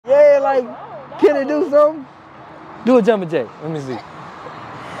like, can it do something? Do a jumping jack. Let me see.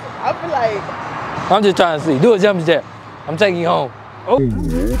 I feel like... I'm just trying to see. Do a jumping jack. I'm taking you home. Oh.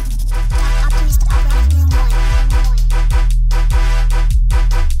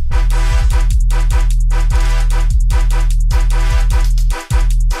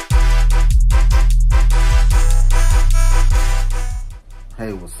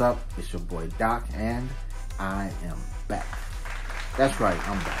 Hey, what's up? It's your boy Doc, and I am back. That's right,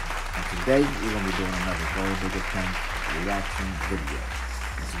 I'm back. And today we're gonna be doing another Gold Digger Prank reaction video.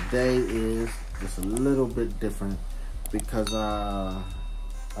 And today is just a little bit different because I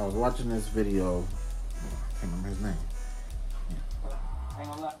was watching this video. I can't remember his name.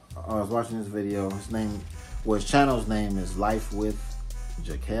 I was watching this video. His channel's name is Life with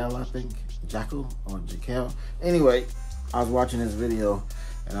Jackal, I think. Jackal or Jackal. Anyway, I was watching this video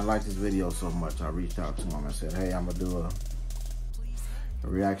and I liked this video so much. I reached out to him and said, hey, I'm gonna do a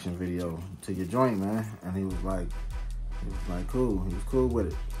reaction video to your joint, man. And he was like cool. He was cool with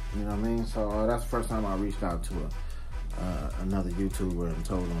it. You know what I mean? So that's the first time I reached out to another YouTuber and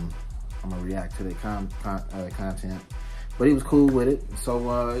told him I'm gonna react to their content. But he was cool with it,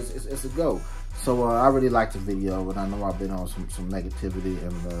 so it's a go. So I really liked the video, but I know I've been on some negativity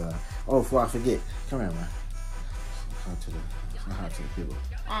and oh, before I forget, come here, man. Say hi to the people.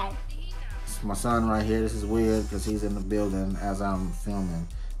 Hi. This is my son right here. This is weird because he's in the building as I'm filming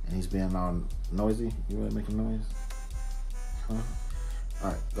and he's being all noisy. You really making noise? Huh? All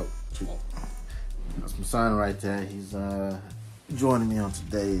right, go. Shoot. That's my son right there. He's joining me on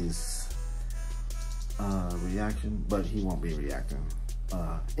today's reaction, but he won't be reacting.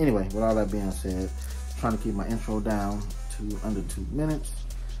 Anyway, with all that being said, I'm trying to keep my intro down to under 2 minutes,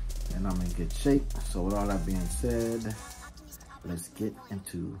 and I'm in good shape. So with all that being said, let's get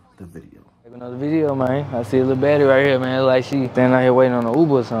into the video. Another video, man. I see a little baddie right here, man. It's like she standing out here waiting on an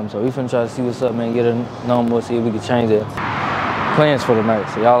Uber or something. So we finna try to see what's up, man. Get her number, see if we can change it. Plans for the night.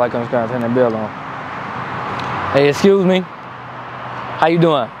 So y'all like I'm just gonna turn that bell on. Hey, excuse me. How you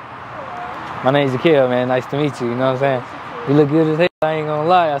doing? My name's Jackal, man. Nice to meet you. You know what I'm saying? You look good as hell. I ain't gonna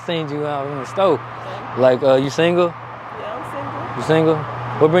lie. I seen you out in the store. Like, you single? Yeah, I'm single. You single?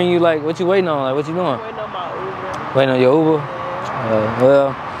 What bring you, like, what you waiting on? Like, what you doing? Waiting on my Uber. Waiting on your Uber? Yeah. Well,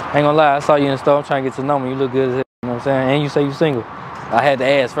 I ain't gonna lie. I saw you in the store. I'm trying to get your number. You look good as hell. You know what I'm saying? And you say you single. I had to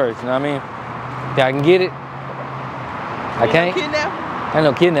ask first. You know what I mean? Think I can get it? I can't? Kidnapper? I ain't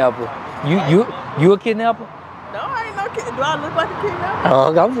no kidnapper. You a kidnapper? No, I ain't no kidnapper. Do I look like a kidnapper?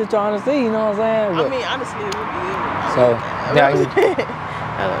 Oh, I'm just trying to see, you know what I'm saying? But, I mean, honestly, it would be. so, yeah, I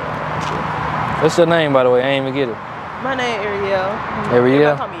don't know. what's your name, by the way? I ain't even get it. My name is Ariel.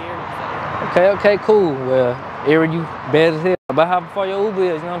 Ariel? Call me Ariel. Okay, cool. Well, Ariel, you bad as hell. About how far your Uber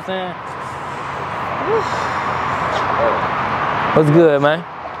is, you know what I'm saying? What's good, man?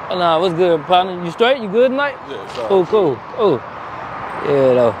 Oh, nah, what's good, partner? You straight? You good tonight? Yeah, sorry. Cool. Oh,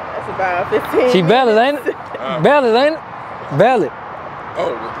 yeah, though. That's about 15 She ballad, ain't it? Ballad, ain't it? Ballad.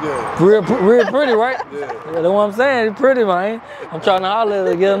 Oh, yeah. Real pretty, right? Yeah. That's what I'm saying. It's pretty, man. I'm trying to holler at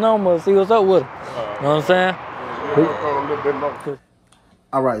her, get a number, see what's up with her. You know what I'm saying?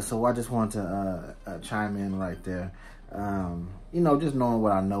 All right, so I just want to chime in right there. You know, just knowing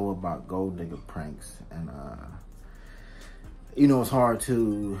what I know about Gold Digger pranks, and you know, it's hard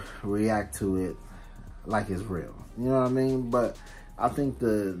to react to it like it's real. You know what I mean? But I think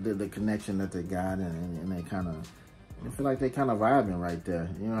the connection that they got, and they kind of, I feel like they kind of vibing right there.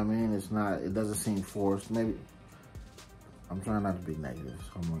 You know what I mean? It doesn't seem forced. Maybe, I'm trying not to be negative.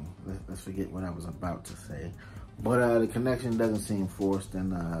 So let's forget what I was about to say. But the connection doesn't seem forced,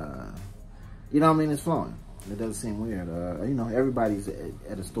 and you know what I mean? It's flowing. It doesn't seem weird. You know, everybody's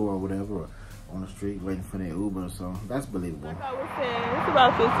at a store or whatever, or on the street waiting for their Uber, so that's believable. Like I was saying, it's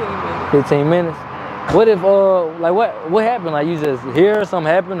about 15 minutes. 15 minutes? What if, like, what happened? Like, you just hear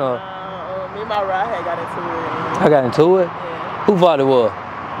something happen, or? Me and my ride had got into it. I got into it? Yeah. Who fault it was?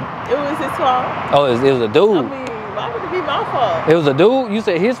 It was his fault. Oh, it was a dude? I mean, why would it be my fault? It was a dude? You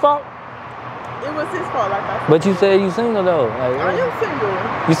said his fault? It was his fault, like I said. But you said you single, though. Like, I am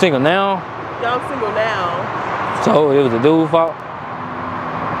single. You single now? Yeah, I'm single now. So, it was a dude's fault?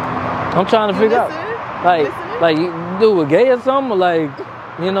 I'm trying to figure out. Like, you dude was gay or something, or like,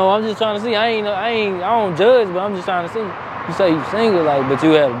 you know, I'm just trying to see. I don't judge, but I'm just trying to see. You say you single, like, but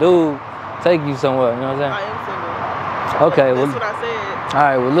you had a dude take you somewhere, you know what I'm saying? I am single. Okay, That's well. what I said. All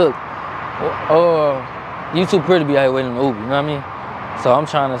right, well, look. You too pretty to be out here waiting on Uber, you know what I mean? So I'm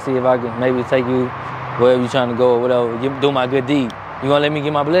trying to see if I can maybe take you wherever you're trying to go or whatever, do my good deed. You gonna let me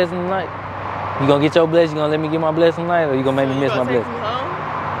get my blessing tonight? You gonna get your blessing? You gonna let me get my blessing tonight, or you gonna make me miss my blessing? Home?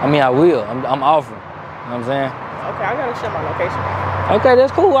 I mean, I will. I'm offering. You know what I'm saying? Okay, I gotta share my location. Okay,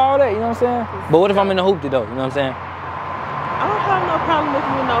 that's cool, all that, you know what I'm saying? But what if I'm in the hoopty though, you know what I'm saying? I don't have no problem with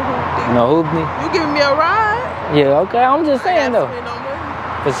you in no hoopty. No hoopty? You giving me a ride? Yeah, okay, I'm just saying though. No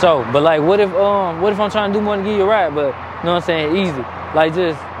money. For sure. But like, what if I'm trying to do more to give you a ride, but you know what I'm saying, easy. Like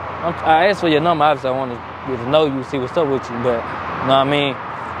just, I asked for your number, obviously I want to get to know you, see what's up with you, but you know what I mean?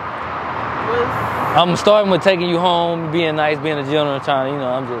 I'm starting with taking you home, being nice, being a gentleman, trying to, you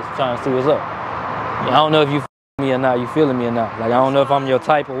know, I'm just trying to see what's up. I don't know if you me or not, you feeling me or not. Like, I don't know if I'm your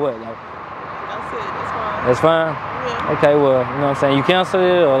type or what. Like, that's it, that's fine. That's fine? Yeah. Okay, well, you know what I'm saying, you canceled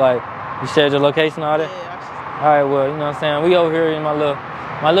it or like, you shared your location, all that? Yeah, all right, well, you know what I'm saying, we over here in my little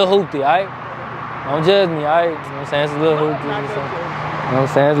hoopty, all right? Don't judge me, all right? You know what I'm saying, it's a little hoopty. You know what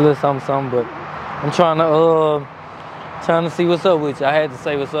I'm saying, it's a little something, but I'm trying to see what's up with you. I had to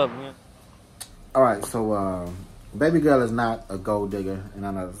say what's up, man. All right, so baby girl is not a gold digger, and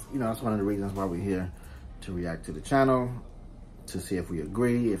I know, you know, that's one of the reasons why we're here, to react to the channel, to see if we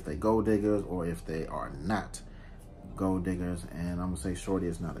agree, if they gold diggers or if they are not gold diggers. And I'm gonna say Shorty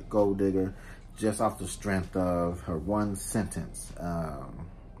is not a gold digger, just off the strength of her one sentence.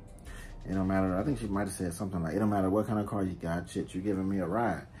 It don't matter, I think she might have said something like, it don't matter what kind of car you got, shit, you're giving me a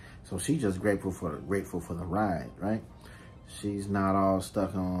ride. So she's just grateful for the ride, right? She's not all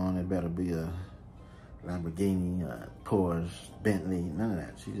stuck on, it better be a Lamborghini, Porsche, Bentley, none of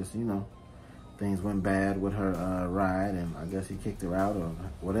that. She just, you know, things went bad with her ride, and I guess he kicked her out or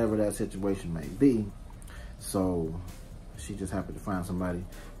whatever that situation may be. So she just happened to find somebody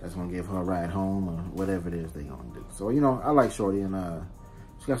that's gonna give her a ride home or whatever it is they're gonna do. So, you know, I like Shorty, and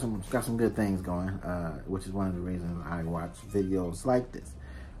she got some good things going, which is one of the reasons I watch videos like this.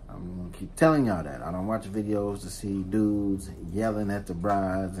 I'm gonna keep telling y'all that. I don't watch videos to see dudes yelling at the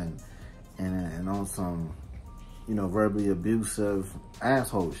brides and on some, you know, verbally abusive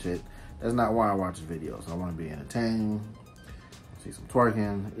asshole shit. That's not why I watch videos. I want to be entertained, see some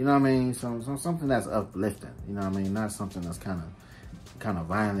twerking, you know what I mean? Something that's uplifting, you know what I mean? Not something that's kind of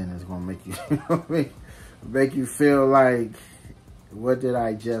violent, is gonna make you, you know what I mean? Make you feel like, what did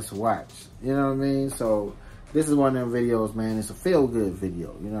I just watch? You know what I mean? So this is one of them videos, man. It's a feel-good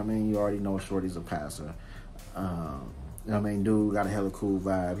video. You know what I mean? You already know Shorty's a passer. You know what I mean? Dude got a hella cool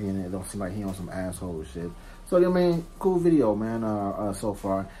vibe. It don't seem like he on some asshole shit. So, you know what I mean? Cool video, man, so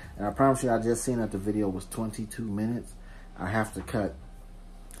far. And I promise you, I just seen that the video was 22 minutes. I'm going to cut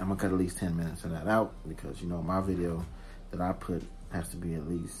at least 10 minutes of that out because, you know, my video that I put has to be at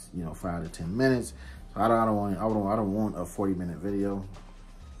least, you know, 5 to 10 minutes. So I don't want a 40-minute video.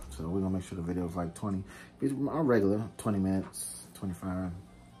 So we're going to make sure the video is like 20. Our regular 20 minutes, 25,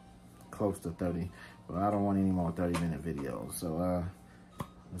 close to 30. But I don't want any more 30-minute videos. So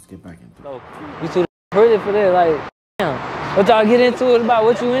let's get back into it. You too pretty for that, like, damn. What y'all get into it about?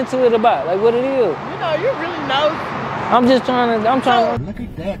 What you into it about? Like, what it is? You know, you really know. I'm trying to. Look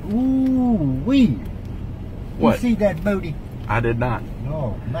at that. Ooh, wee. What? You see that booty? I did not.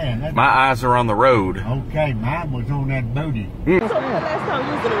 Oh, man. My eyes are on the road. Okay, mine was on that booty. So when the last time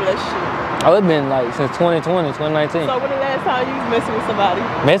you was in a relationship? Oh, it's been like since 2020, 2019. So when the last time you was messing with somebody?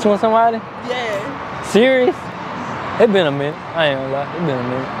 Messing with somebody? Yeah. Serious? It been a minute. I ain't gonna lie. It been a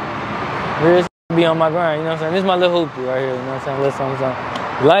minute. Real be on my grind, you know what I'm saying? This is my little hoopty right here, you know what I'm saying? Little something.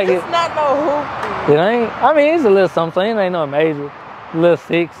 You like it? It's not no hoopty. It ain't. I mean, it's a little something. It ain't no major. A little 6.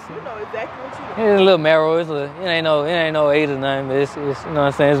 You know exactly what you do. It's a little marrow. It ain't no 8 or nothing. But it's you know what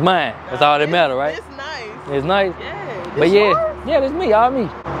I'm saying? It's mine. That's all that matter, right? It's nice. It's nice. Yeah. But yeah, it's me, all me.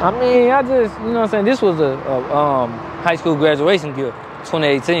 I mean, I just, you know what I'm saying? This was a high school graduation gift,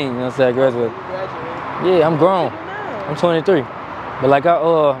 2018. You know what I'm saying? I graduated. Yeah, I'm grown. I'm 23. But like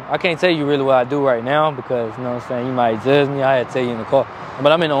I can't tell you really what I do right now because, you know what I'm saying, you might judge me. I had to tell you in the car.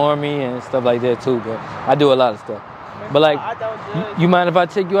 But I'm in the Army and stuff like that too. But I do a lot of stuff. But like, I don't judge. you mind if I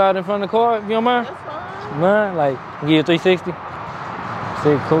take you out in front of the car if you don't mind? That's fine. Mind? Like, give you a 360?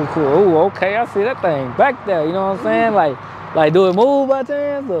 See, cool. Oh, okay, I see that thing back there. You know what I'm saying? Like do it move by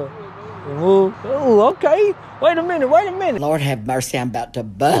chance or it move? Oh, okay. Wait a minute. Lord have mercy, I'm about to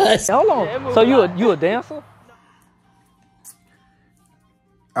bust. Hold on. Yeah, So you a dancer?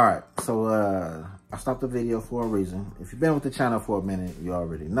 All right, so I stopped the video for a reason. If you've been with the channel for a minute, you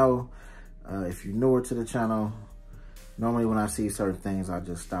already know. If you're newer to the channel, normally when I see certain things, I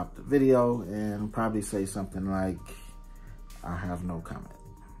just stop the video and probably say something like, I have no comment.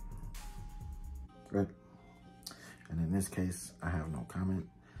 Right? And in this case, I have no comment.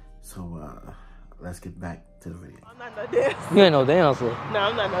 So let's get back to the video. I'm not no dancer. You ain't no dancer. No,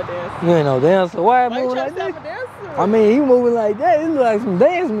 I'm not no dancer. You ain't no dancer. Why Why you moving trying like to say that? I'm a dancer? I mean, you moving like that. It look like some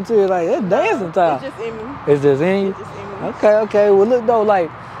dance material. Like, that's dancing time. It's just in me. It's just in you? It's just in me. Okay. Well, look, though, like,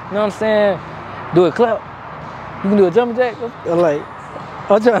 you know what I'm saying? Do a clap. You can do a jumping jack. Or like,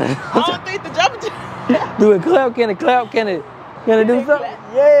 I'm trying to. I don't think the jumping jack. Do it clap? Can it clap? Can it do something?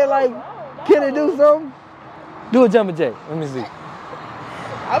 clap? Yeah, like, Oh, can it do something? Do a jumping jack. Let me see.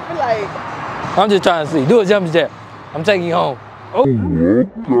 I feel like I'm just trying to see. Do a jumping jack. I'm taking you home. Oh.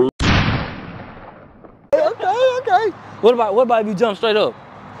 Okay. What about if you jump straight up?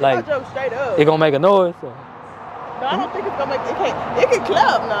 I Like, jump straight up. it gonna make a noise? Or? No, I don't think it's gonna make it. It can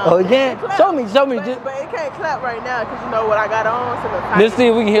clap now. Oh, it can? clap. Show me. But, Just, but it can't clap right now because you know what I got on. So let's see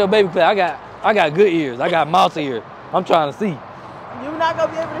if we can hear a baby clap. I got good ears. I got mouse ears. I'm trying to see. You're not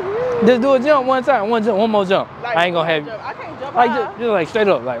gonna be able to hear. Just do a jump one time. One more jump. Like, I ain't gonna have you. I can't jump Like high. just like straight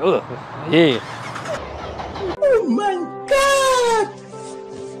up. Like, ugh. Yeah. Oh my God!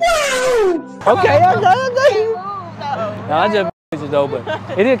 Wow! Okay. I can't move, though. No, I just you though, but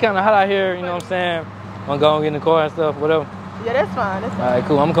it is kind of hot out here. You know what I'm saying? I'm gonna get in the car and stuff, whatever. Yeah, that's fine. That's fine. All right,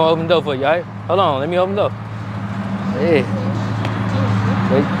 cool. I'm gonna come open the door for you. All right? Hold on. Let me open the door. Yeah.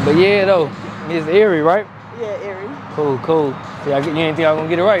 But yeah, though, it's eerie, right? Yeah, Erie. Cool. See, you ain't think I was gonna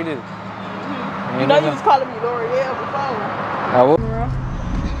get it right, did it? You know you was calling me L'Oreal before. I will.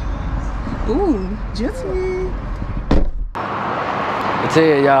 Ooh, just me. I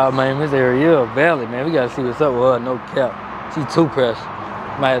tell y'all, man, Miss Ariel Valley, man, we gotta see what's up with her. No cap. She's too precious.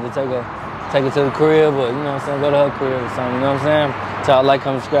 Might have to take her to the crib, or you know what I'm saying, go to her crib or something. You know what I'm saying? Tell her like,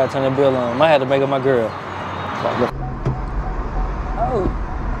 come subscribe, turn that bell on. Might have to make her my girl. Oh,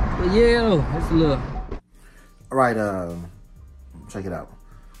 but yeah, though, it's a little. All right, check it out.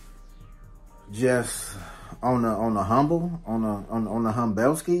 Just on the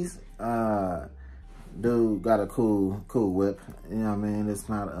Humbelskis, dude got a cool whip. You know what I mean? It's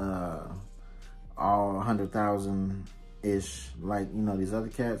not all 100,000 ish like you know these other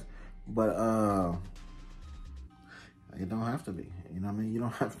cats, but it don't have to be. You know what I mean? You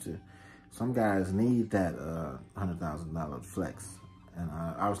don't have to. Some guys need that $100,000 flex. And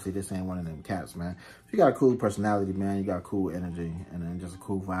obviously, this ain't one of them cats, man. If you got a cool personality, man, you got cool energy, and then just a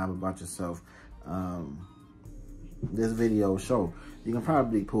cool vibe about yourself, this video show you can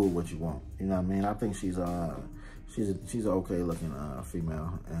probably pull what you want. You know what I mean? I think she's an okay looking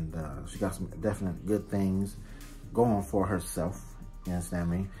female, and she got some definite good things going for herself. You understand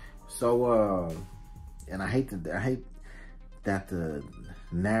me? So, and I hate that the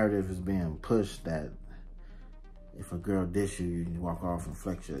narrative is being pushed that if a girl dish you, you walk off and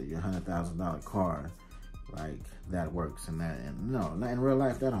flex your $100,000 car, like that works and no, not in real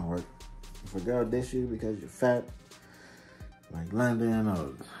life, that don't work. If a girl dish you because you're fat, like London,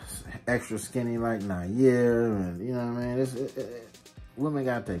 or extra skinny like Nyyear, and you know what I mean, women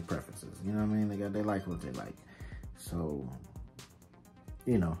got their preferences, you know what I mean, they like what they like. So,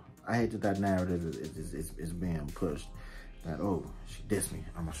 you know, I hate that narrative is being pushed, that, oh, she dissed me,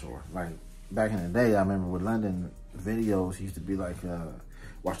 I'm gonna show her. Like, back in the day, I remember with London videos, he used to be like,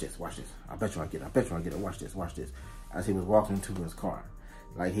 watch this. I bet you I get it. Watch this. As he was walking to his car.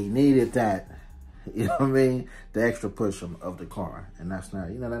 Like, he needed that, you know what I mean? The extra push of the car. And that's not,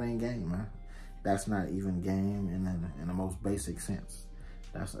 you know, that ain't game, man. That's not even game in the most basic sense.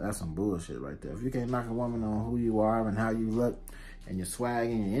 That's some bullshit right there. If you can't knock a woman on who you are and how you look and your swag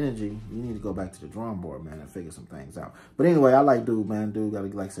and your energy, you need to go back to the drawing board, man, and figure some things out. But anyway, I like dude, man. Dude got,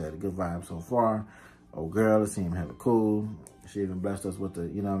 like I said, a good vibe so far. Old girl, it seemed hella cool. She even blessed us with the,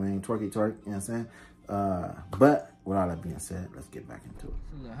 you know what I mean, twerky twerk, you know what I'm saying? But with all that being said, let's get back into it.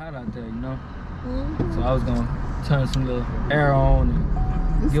 It's a little hot out there, you know? So I was gonna turn some little air on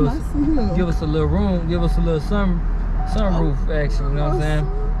and give us a little room, give us a little sunroof action, you know what I'm saying?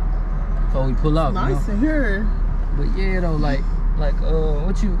 Before we pull out, Nice in here. But yeah, though, like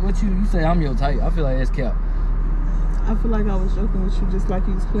what you say I'm your type. I feel like that's cap. I feel like I was joking with you just like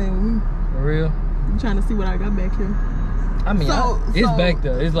you was playing with me. For real? You trying to see what I got back here. I mean, it's back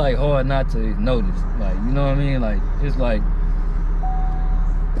there. It's like hard not to notice. Like, you know what I mean? Like, it's like,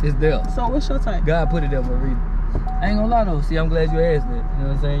 it's there. So what's your type? God put it there for a reason. I ain't gonna lie though. See, I'm glad you asked that. You know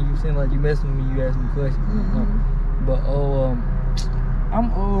what I'm saying? You seem like you messing with me. You asked me questions. But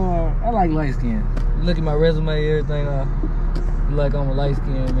I like light skin. Look at my resume, everything. Like I'm a light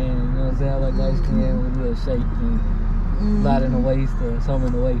skin man. You know what I'm saying? I like light skin with a little shape and a lot in the waist or something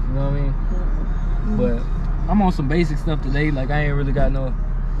in the waist. You know what I mean? But I'm on some basic stuff today. Like I ain't really got no, you know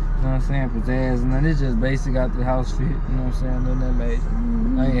what I'm saying, pizzazz. And then it's just basic out the house fit. You know what I'm saying? Nothing that basic.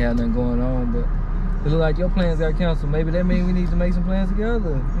 I ain't had nothing going on, but it look like your plans got canceled. Maybe that means we need to make some plans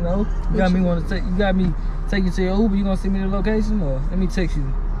together. You know, you got me take you to your Uber. You gonna send me the location, or let me text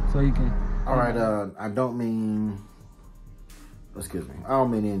you so you can. All right. I don't mean. Excuse me. I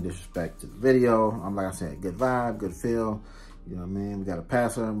don't mean any disrespect to the video. I'm like I said, good vibe, good feel. You know what I mean? We got a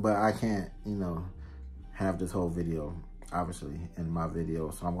passer, but I can't, you know, have this whole video obviously, in my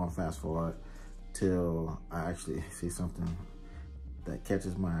video. So I'm gonna fast forward till I actually see something that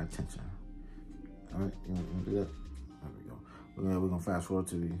catches my attention. All right, you wanna do that? There we go. We're gonna fast forward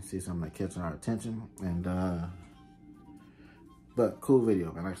till we see something that catches our attention. And but cool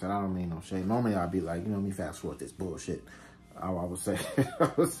video, man. Like I said, I don't mean no shade. Normally I'd be like, you know, me fast forward this bullshit. I would say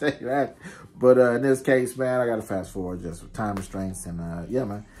that. But in this case, man, I gotta fast forward just for time restraints. And yeah,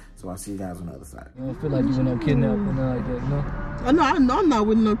 man. So I'll see you guys on the other side. I don't feel like you went no kidnapping or nothing like that, you know? I know I'm not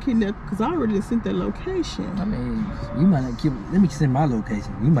with no kidnap because I already sent that location. I mean, you might not let me send my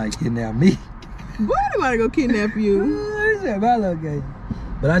location. You might kidnap me. Boy, anybody go kidnap you? Send my location.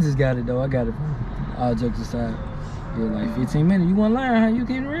 But I just got it, though. I got it. All jokes aside. Yeah, like 15 minutes. You want to learn how you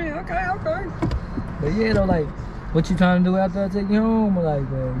can read? Okay. But yeah, though, like, what you trying to do after I take you home? Or like,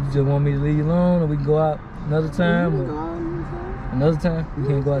 you just want me to leave you alone or we can go out another time? We can go out another time? You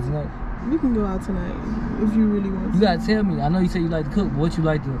can't go out tonight? We can go out tonight if you really want to. You gotta tell me. I know you say you like to cook, but what you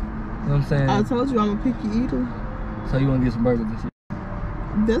like to, you know what I'm saying? I told you I'm a picky eater. So you want to get some burgers and shit?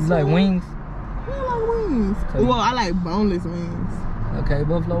 That's you like wings? Yeah, I like wings. So well, I like boneless wings. Okay,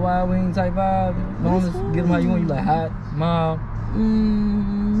 Buffalo Wild Wings type vibe. Boneless, get them how you want. You like hot, mild?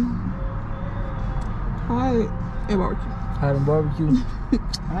 Hot and barbecue. Hot and barbecue?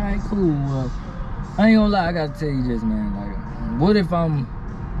 Alright, cool. I ain't gonna lie, I gotta tell you this, man. Like, what if I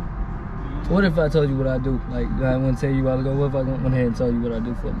told you what I do? Like, I wouldn't tell you a while ago. What if I went ahead and told you what I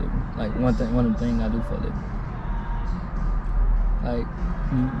do for a living? Like, one of the things I do for a living. Like,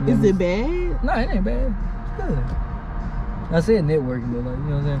 is it bad? No, it ain't bad. It's good. I said networking, but like, you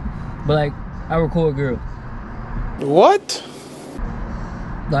know what I'm saying? But like, I record girls. What?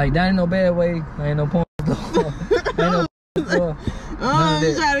 Like, that ain't no bad way. I ain't no porn. Ain't no porn.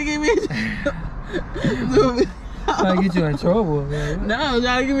 You trying to get me? Trying to get you in trouble, man. No, I'm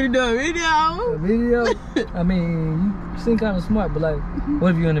trying to get me to do a video. A video? I mean, you seem kind of smart, but like,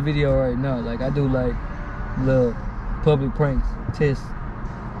 what if you're in a video right now? Like, I do like little public pranks, tests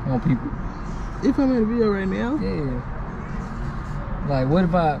on people. If I'm in a video right now? Yeah. Like, what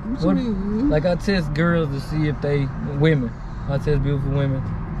if I, like, I test girls to see if they, women. I test beautiful women,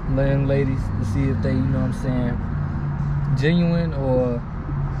 young ladies, to see if they, you know what I'm saying, genuine or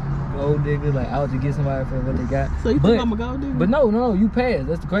gold digger, like out to get somebody for what they got. So you think I'm a gold digger? But no, you passed.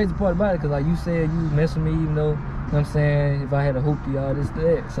 That's the crazy part about it, because like you said, you mess with me even though, you know what I'm saying, if I had a hoopty, all this,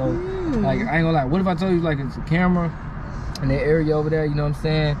 that. So, like, I ain't gonna lie, what if I told you, like, it's a camera in that area over there, you know what I'm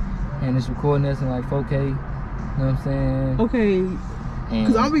saying, and it's recording us in like 4K, you know what I'm saying? Okay,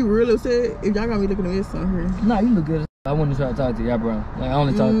 because I'm gonna be real upset if y'all got me looking at this on here. Nah, you look good. I wouldn't try to talk to y'all, bro. Like, I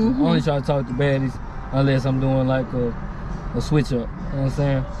only try to talk to baddies unless I'm doing like a switch up, you know what I'm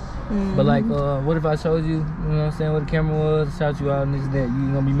saying? But like, what if I showed you, you know what I'm saying, what the camera was, shot you out and this and that?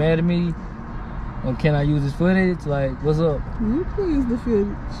 You gonna be mad at me? Or can I use this footage? Like, what's up? You can use the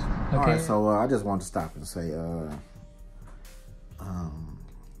footage. Okay. All right, so I just wanted to stop and say,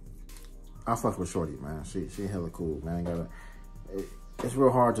 I fuck with Shorty, man. She hella cool, man. It's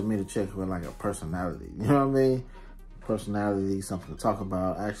real hard to me to check with like a personality. You know what I mean? Personality, something to talk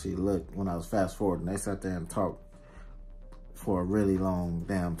about. Actually, look, when I was fast forwarding, they sat there and talked for a really long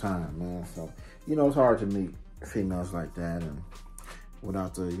damn time, man. So, you know, it's hard to meet females like that and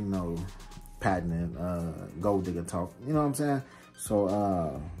without the, you know, patented gold digger talk. You know what I'm saying? So,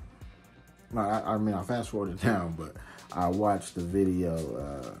 I mean, I fast forwarded down, but I watched the video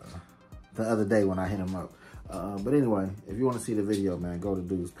the other day when I hit him up. But anyway, if you want to see the video, man, go to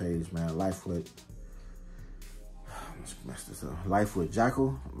dude's page, man. Life with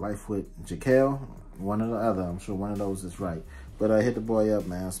Jackal, Life with Jaquel, one or the other. I'm sure one of those is right. But hit the boy up,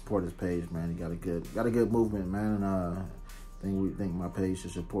 man. Support his page, man. He got a good movement, man. And we think my page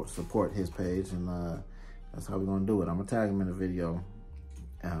should support his page, and that's how we're gonna do it. I'm gonna tag him in the video,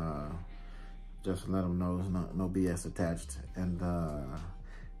 just to let him know there's no BS attached. And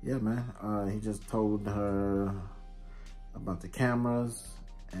yeah, man, he just told her about the cameras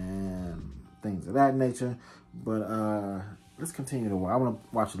and things of that nature. But let's continue to watch. I want to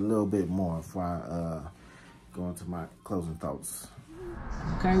watch a little bit more before I go into my closing thoughts.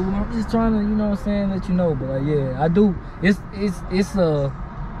 Okay, well, I'm just trying to, you know what I'm saying, let you know. But like, yeah, I do. It's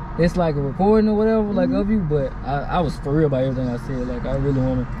like a recording or whatever, like of you. But I was for real about everything I said. Like, I really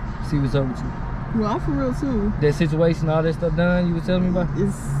want to see what's up with you. Well, I'm for real too. That situation, all that stuff done, you were telling me about?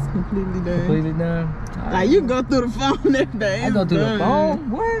 It's completely done. Completely done? Like, you go through the phone and everything. I go through the phone?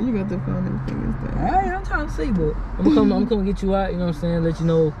 What? You go through the phone and everything is done. Alright, I'm trying to see, but I'm coming get you out, you know what I'm saying? Let you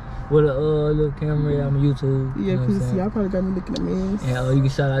know with a little camera, I'm on YouTube. Yeah, because y'all probably got me looking at me. Yeah, you can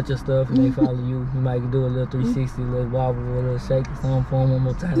shout out your stuff and they follow you. You might do a little 360, a little wobble, a little shake, something for them one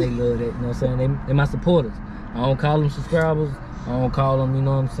more time. They love that, you know what I'm saying? They my supporters. I don't call them subscribers. I don't call them, you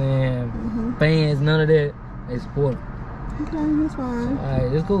know what I'm saying, fans, none of that. They support them. Okay, that's fine.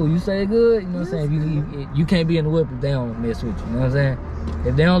 Alright, it's cool. You say good, you know what I'm saying? You can't be in the whip if they don't mess with you, you know what I'm saying?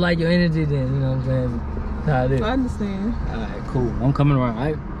 If they don't like your energy, then, you know what I'm saying, that's how it is. I understand. Alright, cool. I'm coming around,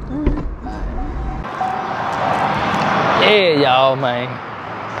 alright? Alright. Yeah, y'all, man.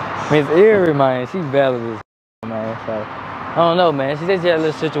 Miss Erie, man, she's valid as man, so. I don't know, man. She said she had a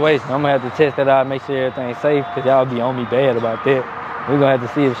little situation. I'm gonna have to test that out, make sure everything's safe, because y'all be on me bad about that. We're gonna have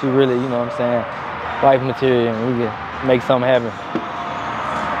to see if she really, you know what I'm saying, wife material, and we can make something happen.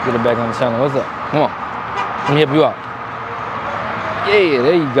 Get her back on the channel. What's up? Come on. Let me help you out. Yeah,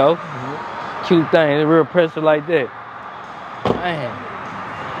 there you go. Cute thing. It's real pressure like that. Man.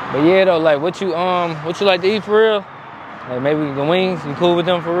 But yeah, though, like, what you like to eat for real? Like, maybe the wings, you cool with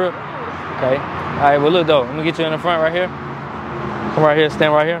them for real? Okay. All right, well, look, though, let me get you in the front right here. Come right here,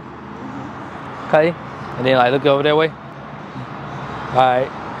 stand right here. Okay. And then, like, look over that way. All right.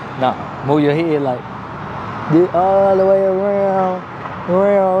 Now, move your head, like, get all the way around.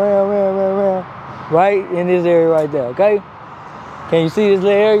 Right in this area right there, okay? Can you see this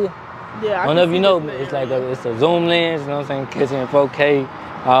little area? Yeah, I don't know if you know, but it's like it's a zoom lens, you know what I'm saying? Catching in 4K,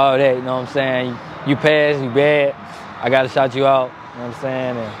 all that, you know what I'm saying? You pass, you bad, I gotta shout you out, you know what I'm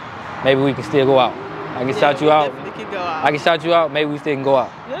saying? And maybe we can still go out. I can shout you out. Can go out. I can shout you out, maybe we still can go out.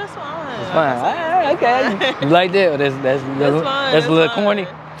 Yeah, that's fine. It's fine. All right, okay. You like that? Or that's fine. a little Fine. corny?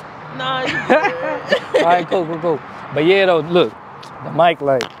 Nah, you good. All right, cool. But yeah, though, look, the mic,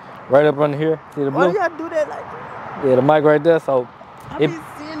 like, right up under here. See the blue? Why you gotta do that like that? Yeah, the mic right there, so. I be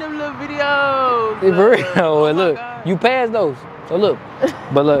seeing them little videos. It's for real. Oh Look, God. you passed those. So look.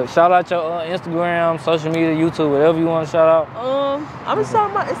 But look, shout out your Instagram, social media, YouTube, whatever you want to shout out. I'm gonna shout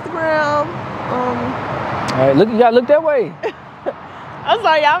out my Instagram. All right, look, you gotta look that way. I'm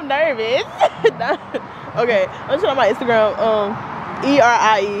sorry, I'm nervous. Okay, I'm showing my Instagram,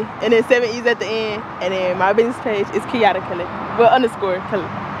 ERIE, and then 7 E's at the end, and then my business page is Kiata Collective, well,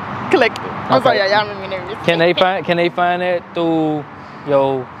 _ Collective. I'm sorry, y'all make me nervous. Can they find that through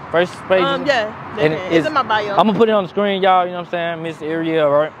your first page? Yeah, it's in my bio. I'm gonna put it on the screen, y'all. You know what I'm saying, Miss Ariel,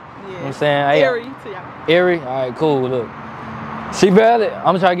 right? Yeah. You know what I'm saying, hey, Erie to y'all. Erie, all right, cool. Look, she valid.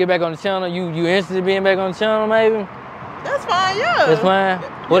 I'm trying to get back on the channel. You interested in being back on the channel, maybe? That's fine, yeah. That's fine.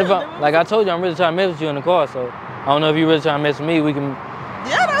 What if yeah, like I told you, I'm really trying to mess with you in the car, so I don't know if you really trying to mess with me. We can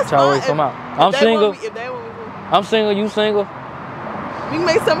that's try to fine. work something out. I'm single. I'm single. You single? We can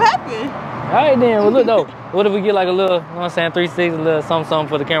make something happen. All right then. Well, look though. What if we get like a little, you know what I'm saying, 360, a little something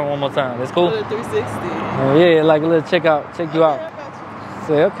for the camera one more time? That's cool. A little 360. Yeah, like a little check you out. I got you.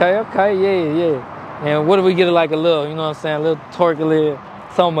 Say okay, yeah. And what if we get like a little, you know what I'm saying, a little torque, a little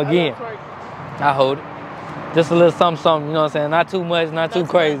something again? I hold it. Just a little something, you know what I'm saying? Not too much, not too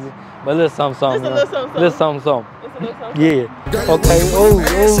crazy, but a little something. Just a little something. Little something. Just a little something. Yeah. Okay. Oh,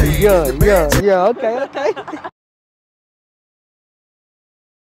 yeah. Okay.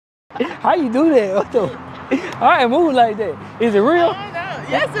 How you do that? What the? All right, move like that. Is it real?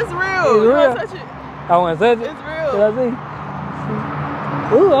 Yes, it's real. It's You real. wanna touch it? I want to touch it. It's real. Can I see?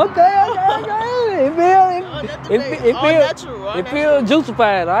 Ooh, okay. It feels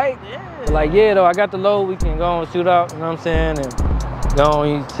juicified, right? Yeah. Like, yeah, though, I got the load. We can go and shoot out, you know what I'm saying? And go on,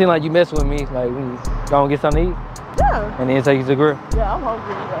 you seem like you mess with me. Like, we can go and get something to eat. Yeah. And then take you to the grill. Yeah, I'm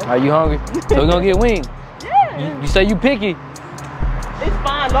hungry. Right? Are you hungry? So we're going to get wings. Yeah. You say you picky. It's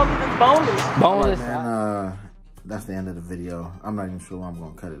fine, as long as it's boneless. Boneless. Right, man, that's the end of the video. I'm not even sure where I'm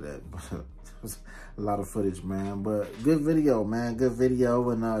gonna cut it at, but a lot of footage, man. But good video, man. Good video.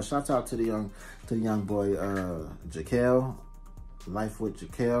 And shout out to the young boy, Jaquel, Life with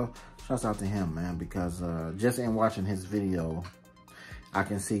Jaquel. Shouts out to him, man, because just in watching his video, I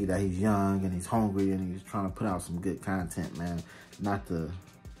can see that he's young and he's hungry and he's trying to put out some good content, man. Not the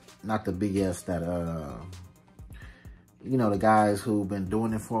BS that you know, the guys who've been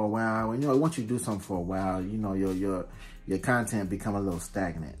doing it for a while. And, you know, once you do something for a while, you know, your content become a little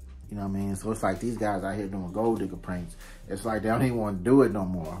stagnant. You know what I mean? So it's like these guys out here doing gold digger pranks. It's like they don't even want to do it no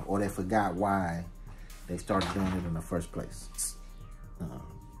more, or they forgot why they started doing it in the first place.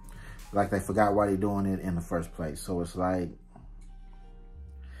 Like they forgot why they're doing it in the first place. So it's like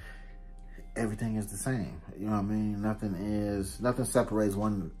everything is the same. You know what I mean? Nothing separates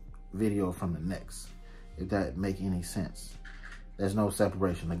one video from the next. If that make any sense. There's no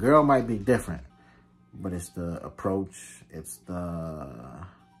separation. The girl might be different, but it's the approach. It's the,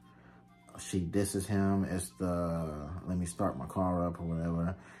 she disses him. It's the, let me start my car up or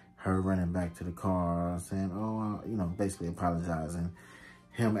whatever. Her running back to the car saying, oh, you know, basically apologizing.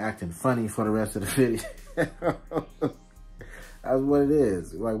 Him acting funny for the rest of the video. That's what it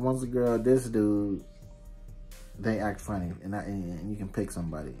is. Like once a girl, this dude, they act funny, and you can pick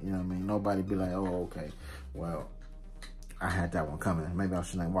somebody. You know what I mean? Nobody be like, oh, okay, well, I had that one coming. Maybe I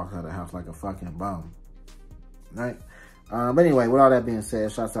shouldn't walk out of the house like a fucking bum, right? But anyway, with all that being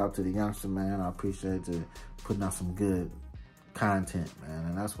said, shouts out to the Youngsta, man. I appreciate you putting out some good content, man.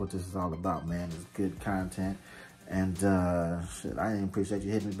 And that's what this is all about, man. It's good content. And shit, I appreciate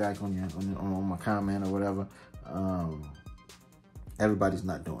you hitting me back on my comment or whatever. Everybody's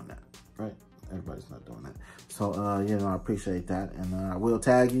not doing that, right? Everybody's not doing that. So, you know, I appreciate that. And I will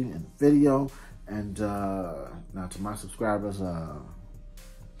tag you in the video. And now to my subscribers, I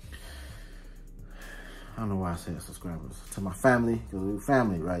don't know why I said subscribers. To my family, because we're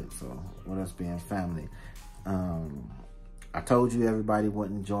family, right? So, with us being family. I told you everybody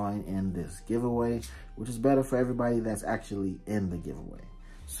wouldn't join in this giveaway, which is better for everybody that's actually in the giveaway.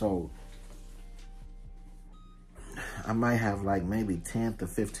 So, I might have like maybe 10 to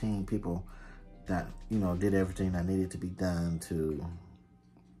 15 people that, you know, did everything that needed to be done to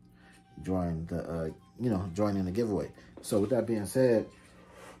join the, you know, join in the giveaway. So with that being said,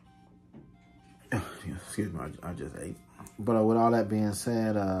 excuse me, I just ate. But with all that being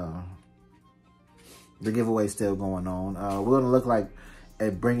said, the giveaway is still going on. We're gonna look like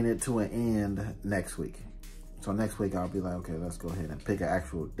at bringing it to an end next week. So next week I'll be like, okay, let's go ahead and pick an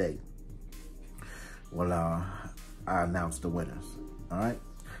actual date. Well, I announce the winners. All right.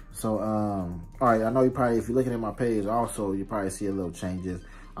 So, all right. I know you probably, if you're looking at my page, also you probably see a little changes.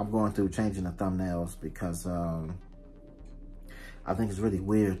 I'm going through changing the thumbnails because I think it's really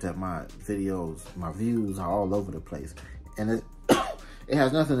weird that my videos, my views are all over the place, and it it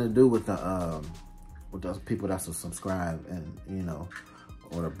has nothing to do with those people that's subscribed and, you know,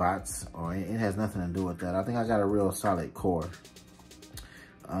 or the bots, or it has nothing to do with that. I think I got a real solid core.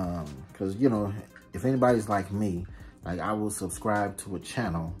 Because, you know, if anybody's like me, like I will subscribe to a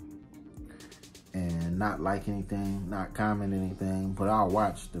channel and not like anything, not comment anything, but I'll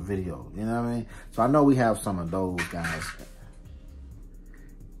watch the video, you know what I mean? So I know we have some of those guys.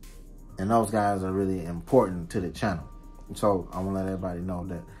 And those guys are really important to the channel. So I want to let everybody know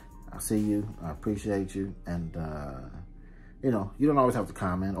that I see you, I appreciate you, and you know, you don't always have to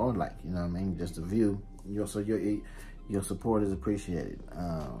comment or like, you know what I mean? Just a view. So your support is appreciated.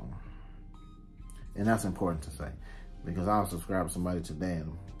 And that's important to say, because I'll subscribe to somebody today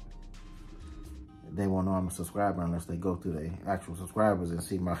and they won't know I'm a subscriber unless they go through the actual subscribers and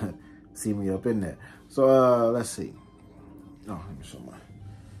see me up in there. So let's see. Oh, let me show my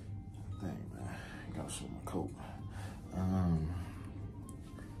thing, man. I gotta show my coat.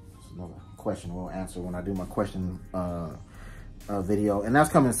 It's another question we'll answer when I do my question video, and that's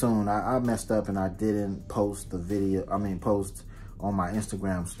coming soon. I messed up and I didn't post the video. Post on my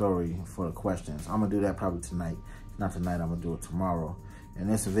Instagram story for the questions. I'm gonna do that probably tonight. Not tonight, I'm gonna do it tomorrow. And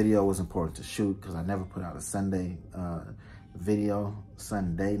this video was important to shoot because I never put out a Sunday video.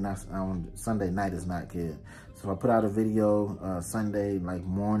 Sunday night is not good. So if I put out a video Sunday, like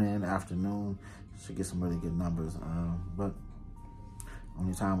morning, afternoon, should get some really good numbers. But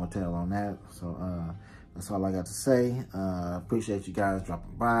only time will tell on that. So that's all I got to say. Appreciate you guys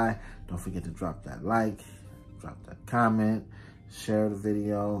dropping by. Don't forget to drop that like, drop that comment, share the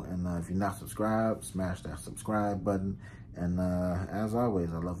video, and if you're not subscribed, smash that subscribe button. And as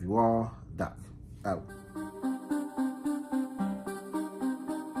always, I love you all. Doc, out.